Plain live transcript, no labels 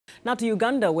Now to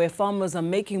Uganda, where farmers are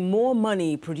making more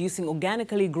money producing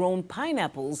organically grown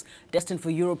pineapples destined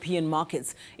for European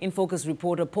markets. In Focus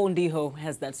reporter Paul Ndiho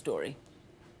has that story.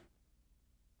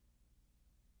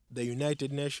 The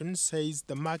United Nations says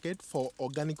the market for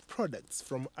organic products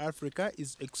from Africa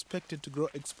is expected to grow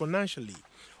exponentially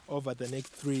over the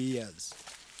next 3 years,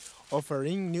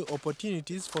 offering new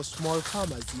opportunities for small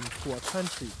farmers in poor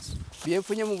countries.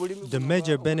 The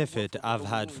major benefit I've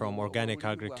had from organic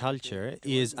agriculture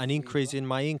is an increase in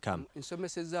my income.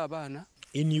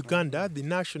 In Uganda, the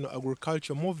National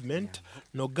Agriculture Movement,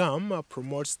 NOGAM,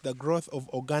 promotes the growth of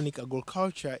organic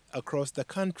agriculture across the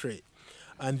country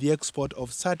and the export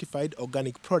of certified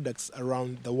organic products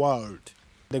around the world.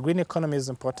 The green economy is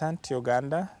important to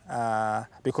Uganda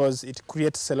because it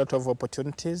creates a lot of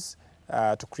opportunities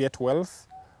to create wealth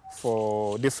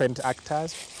for different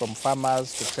actors, from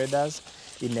farmers to traders,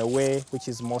 in a way which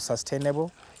is more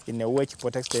sustainable, in a way which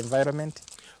protects the environment.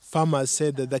 Farmers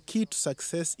said that the key to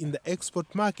success in the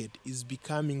export market is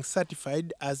becoming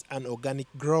certified as an organic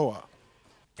grower.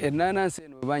 I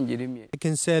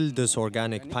can sell this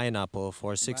organic pineapple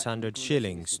for 600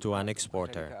 shillings to an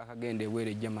exporter.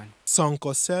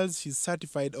 Sonko sells his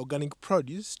certified organic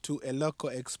produce to a local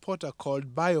exporter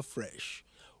called BioFresh,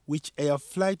 which air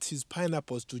flights his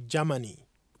pineapples to Germany.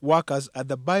 Workers at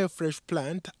the BioFresh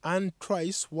plant earn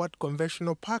twice what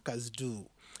conventional packers do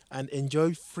and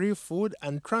enjoy free food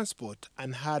and transport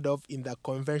unheard of in the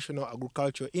conventional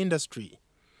agriculture industry.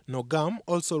 NOGAM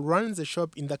also runs a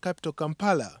shop in the capital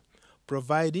Kampala,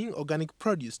 providing organic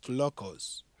produce to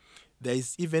locals. There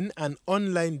is even an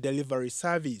online delivery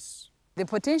service. The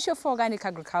potential for organic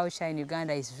agriculture in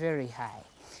Uganda is very high.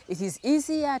 It is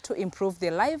easier to improve the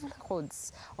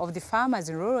livelihoods of the farmers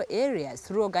in rural areas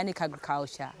through organic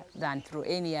agriculture than through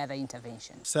any other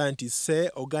intervention. Scientists say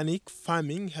organic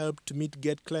farming helped to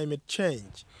mitigate climate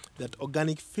change, that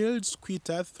organic fields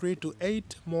quitter 3 to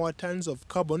 8 more tons of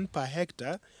carbon per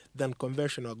hectare than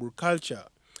conventional agriculture,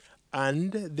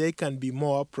 and there can be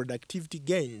more productivity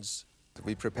gains.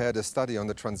 We prepared a study on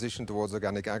the transition towards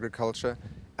organic agriculture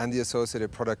and the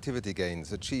associated productivity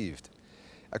gains achieved.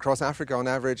 Across Africa, on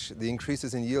average, the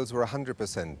increases in yields were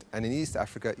 100%, and in East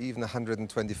Africa, even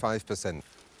 125%.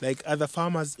 Like other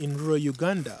farmers in rural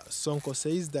Uganda, Sonko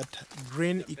says that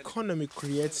green economy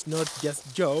creates not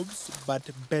just jobs, but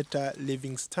better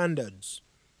living standards.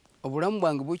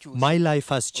 My life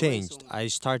has changed. I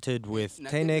started with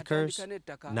 10 acres,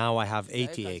 now I have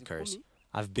 80 acres.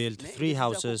 I've built 3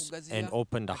 houses and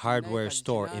opened a hardware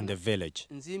store in the village.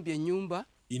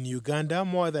 In Uganda,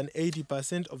 more than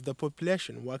 80% of the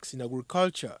population works in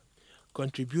agriculture,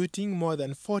 contributing more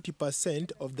than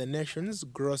 40% of the nation's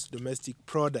gross domestic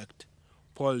product.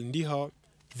 Paul Ndiho,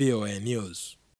 VOA News.